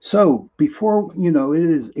 So before it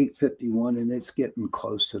is 8:51 and it's getting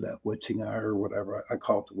close to that witching hour or whatever I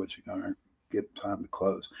call it the witching hour. Get time to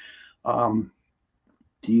close. Um,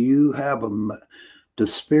 do you have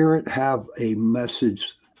does spirit have a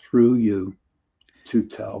message through you to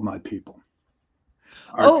tell my people?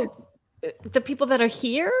 Our Oh, people. the people that are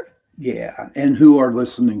here? Yeah, and who are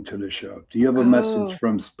listening to the show? Do you have a message Oh,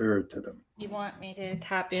 from spirit to them? you want me to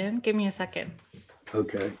tap in? Give me a second.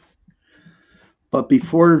 Okay. But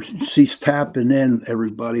before she's tapping in,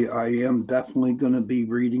 everybody, I am definitely going to be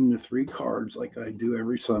reading the three cards like I do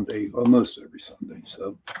every Sunday, almost every Sunday.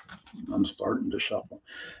 So I'm starting to shuffle.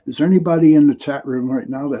 Is there anybody in the chat room right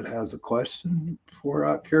now that has a question for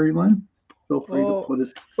Kerrilynn? Feel free to Oh, put it.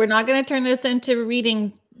 we're not going to turn this into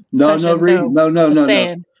reading No, no session, reading. though. No, no, Just no, no.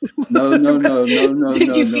 saying. No, no, no, no, no, Did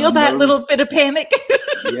no, you no, feel that no. little bit of panic?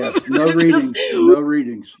 Yes, no Just- readings. No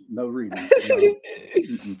readings. No readings. No.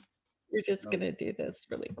 Mm-mm, We're just no. going to do this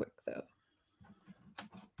really quick, though.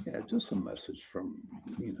 Yeah, just a message from,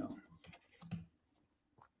 you know.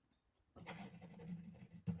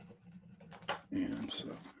 And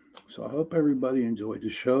so I hope everybody enjoyed the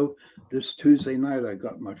show. This Tuesday night, I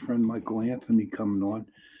got my friend Michael Anthony coming on.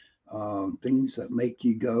 Things that make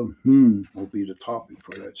you go, will be the topic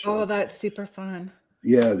for that Oh, show. that's super fun.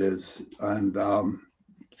 Yeah, it is. And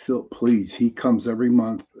Phil, please, he comes every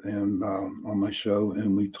month and on my show,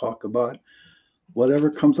 and we talk about whatever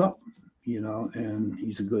comes up, and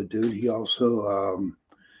he's a good dude. He also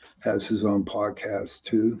has his own podcast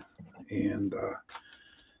too. And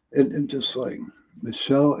and just like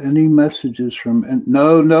Michelle, any messages from and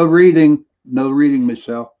no reading, no reading,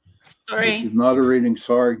 Michelle. This is Sorry. not a reading.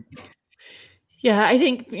 Sorry. Yeah, I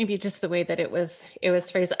think maybe just the way that it was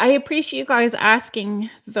phrased. I appreciate you guys asking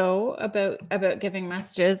though about giving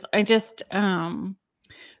messages. I just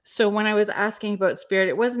so when I was asking about spirit,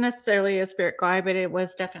 it wasn't necessarily a spirit guide, but it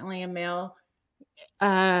was definitely a male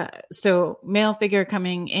so male figure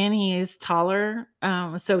coming in. He is taller.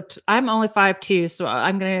 I'm only 5'2", so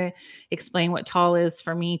I'm going to explain what tall is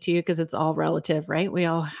for me too, because it's all relative, right? We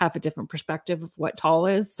all have a different perspective of what tall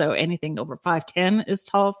is. So anything over 5'10" is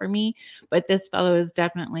tall for me, but this fellow is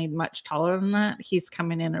definitely much taller than that. He's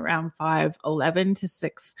coming in around 5'11" to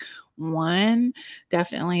 6'1".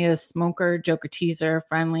 Definitely a smoker, joker, teaser,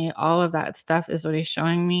 friendly, all of that stuff is what he's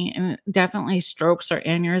showing me. And definitely strokes or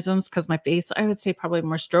aneurysms, because my face, I would say probably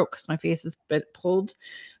more stroke because my face is a bit pulled.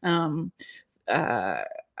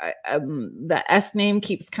 The S name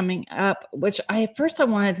keeps coming up, which I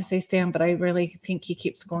wanted to say Stan, but I really think he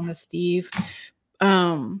keeps going to Steve.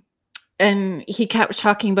 And he kept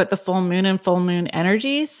talking about the full moon and full moon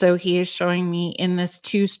energy. So he is showing me in this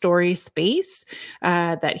 2-story space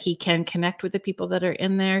that he can connect with the people that are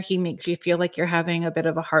in there. He makes you feel like you're having a bit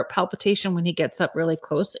of a heart palpitation when he gets up really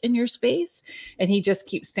close in your space. And he just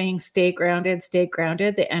keeps saying, stay grounded, stay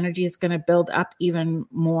grounded. The energy is going to build up even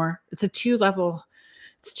more. It's 2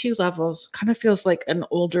 levels. Kind of feels like an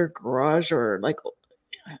older garage or like,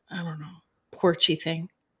 I don't know, porchy thing.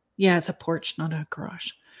 Yeah, it's a porch, not a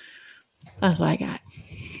garage. That's what I got.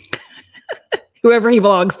 Whoever he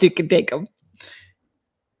belongs to can take him.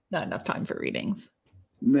 Not enough time for readings.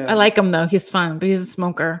 No, I like him though. He's fun, but he's a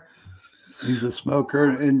smoker. he's a smoker,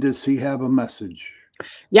 and does he have a message?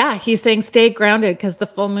 Yeah, he's saying stay grounded because the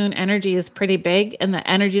full moon energy is pretty big and the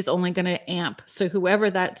energy is only going to amp. So whoever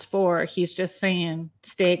that's for, he's just saying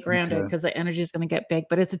stay grounded because the energy is going to get big.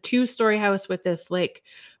 But it's a 2-story house with this like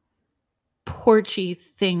porchy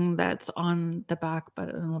thing that's on the back, but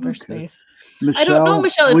in older space. Michelle, I don't know,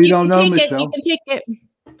 Michelle. If we you don't can know, take Michelle. it, you can take it.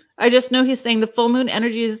 I just know he's saying the full moon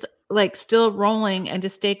energy is like still rolling and to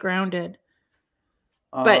stay grounded,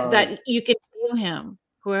 but that you can feel him,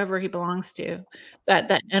 whoever he belongs to.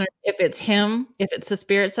 That if it's him, if it's the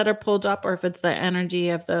spirits that are pulled up, or if it's the energy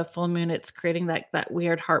of the full moon, it's creating that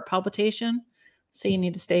weird heart palpitation. So you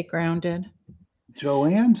need to stay grounded.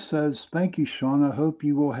 Joanne says, "Thank you, Sean. I hope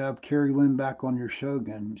you will have Kerrilynn back on your show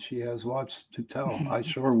again. She has lots to tell." I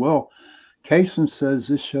sure will. Kason says,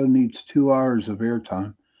 "This show needs 2 hours of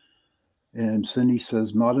airtime." And Cindy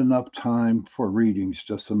says, "Not enough time for readings,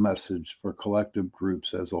 just a message for collective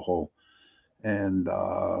groups as a whole." And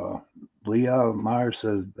Leah Meyer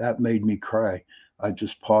says, "That made me cry. I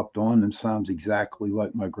just popped on and sounds exactly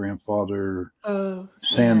like my grandfather Oh, yeah.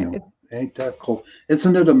 Samuel." Ain't that cool?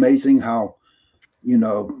 Isn't it amazing how, you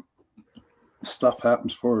know, stuff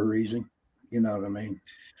happens for a reason? You know what I mean?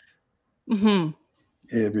 Mhm.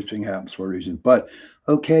 Everything happens for a reason. But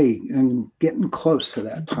okay, and getting close to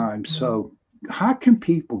that time. So, how can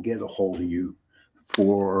people get a hold of you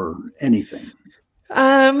for anything?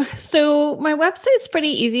 So my website's pretty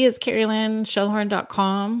easy. It's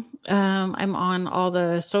kerrylynshellhorn.com. I'm on all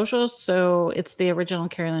the socials. So it's the original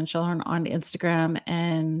Kerrilynn Shellhorn on Instagram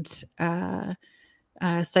and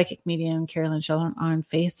Psychic Medium Kerrilynn Shellhorn on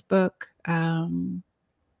Facebook. And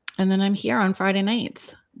then I'm here on Friday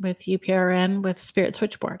nights with uprn with Spirit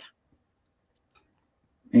Switchboard.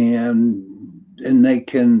 And they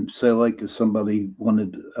can say, like, if somebody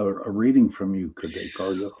wanted a reading from you, could they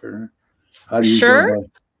call you up there? How do you go Sure. about?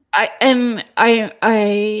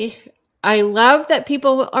 I love that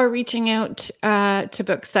people are reaching out to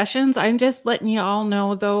book sessions. I'm just letting you all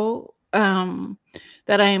know though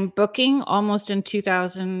that I am booking almost in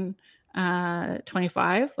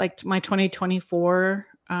 2025. Like my 2024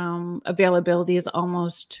 availability is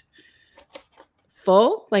almost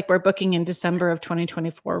full. Like we're booking in December of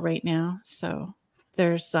 2024 right now. So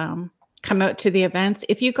there's come out to the events.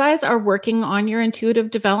 If you guys are working on your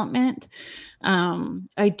intuitive development,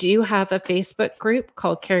 I do have a Facebook group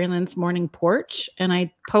called Kerrilynn's Morning Porch, and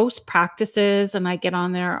I post practices and I get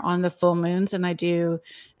on there on the full moons and I do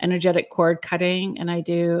energetic cord cutting and I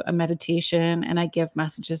do a meditation and I give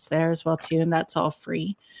messages there as well too. And that's all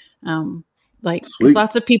free. Like, because Sweet.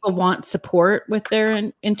 lots of people want support with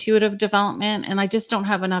their intuitive development, and I just don't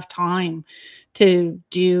have enough time to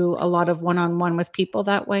do a lot of one-on-one with people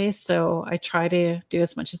that way. So I try to do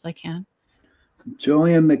as much as I can.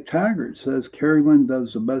 Joanne McTaggart says Kerrilynn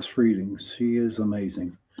does the best readings. She is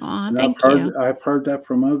amazing. Oh, And thank you. I've heard that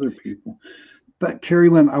from other people. But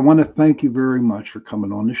Kerrilynn, I want to thank you very much for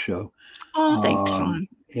coming on the show. Oh, thanks, Um, Sean.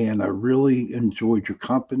 and I really enjoyed your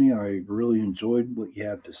company. I really enjoyed what you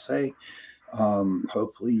had to say.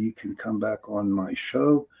 Hopefully, you can come back on my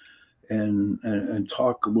show and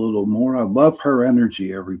talk a little more. I love her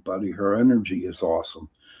energy, everybody. Her energy is awesome.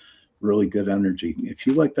 Really good energy. If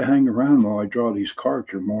you like to hang around while I draw these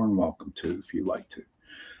cards, you're more than welcome to if you like to.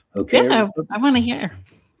 Okay, Yeah, everybody. I want to hear.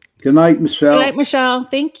 Good night, Good night, Michelle. Michelle.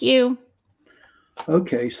 Thank you.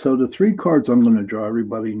 Okay, so the three cards I'm going to draw,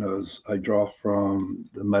 everybody knows I draw from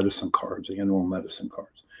the medicine cards, the animal medicine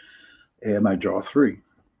cards, and I draw three.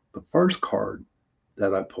 The first card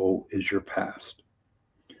that I pull is your past.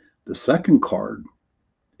 The second card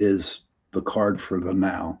is the card for the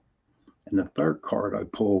now. And the third card I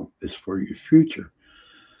pull is for your future.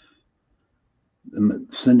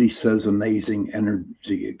 And Cindy says amazing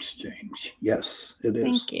energy exchange. Yes, it is.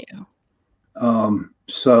 Thank you.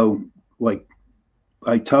 So, like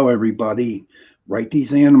I tell everybody, write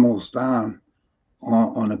these animals down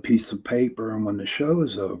on a piece of paper, and when the show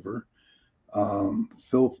is over,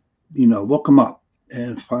 feel look them up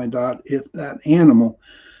and find out if that animal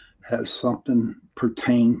has something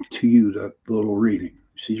pertain to you. That little reading,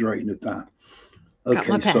 she's writing it down. Got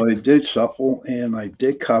my Okay, so pen. I did shuffle and I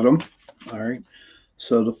did cut them. All right.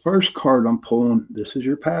 So the first card I'm pulling, this is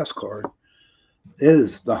your past card,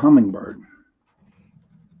 is the hummingbird.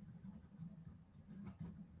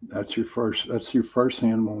 That's your first. That's your first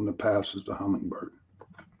animal in the past is the hummingbird.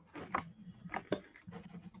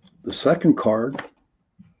 The second card,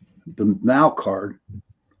 the now card,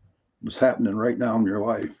 what's happening right now in your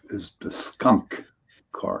life is the skunk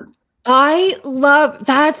card. I love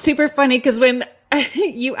that's super funny because when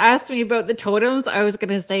you asked me about the totems, I was going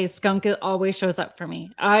to say skunk always shows up for me.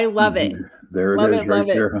 I love it. There it Love is, it. right Love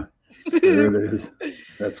it. there. There it is.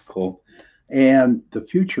 That's cool. And the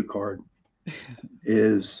future card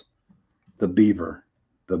is the beaver,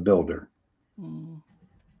 the builder. Mm.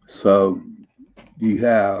 So you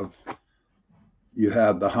have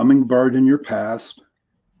the hummingbird in your past,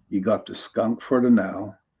 you got the skunk for the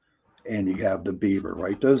now, and you have the beaver.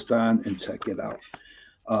 Write those down and check it out.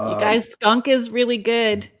 You guys, skunk is really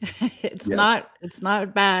good. It's Yes.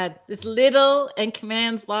 not bad. It's little and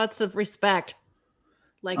commands lots of respect.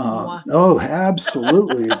 Like moi. Oh,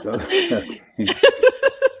 absolutely it does. Okay.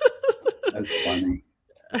 That's funny.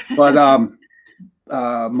 But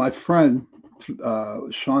my friend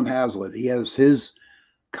Sean Hazlitt, he has his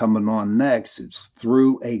coming on next, it's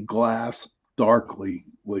Through a Glass Darkly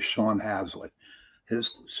with Sean Hazlitt. His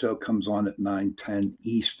show comes on at 9:10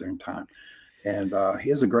 Eastern time, and he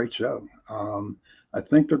has a great show. I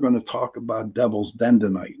think they're going to talk about Devil's Den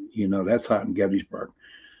tonight. That's out in Gettysburg.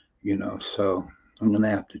 So I'm going to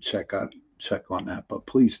have to check on that. But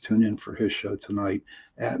please tune in for his show tonight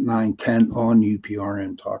at 9:10 on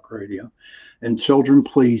UPRN Talk Radio. And children,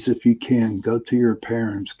 please, if you can, go to your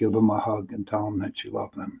parents, give them a hug, and tell them that you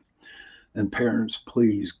love them. And parents,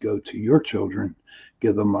 please go to your children,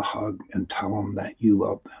 give them a hug, and tell them that you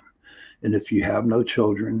love them. And if you have no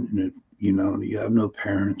children, and if you have no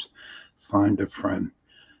parents, find a friend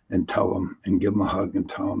and tell them and give them a hug and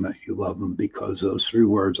tell them that you love them, because those 3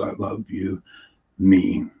 words, I love you,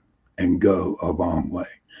 mean and go a long way.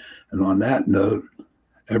 And on that note,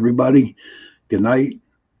 everybody, good night.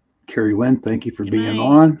 Kerrilynn, thank you for Good being night.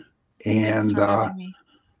 on. Thanks And for having me.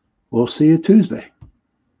 we'll see you Tuesday.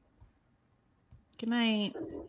 Good night.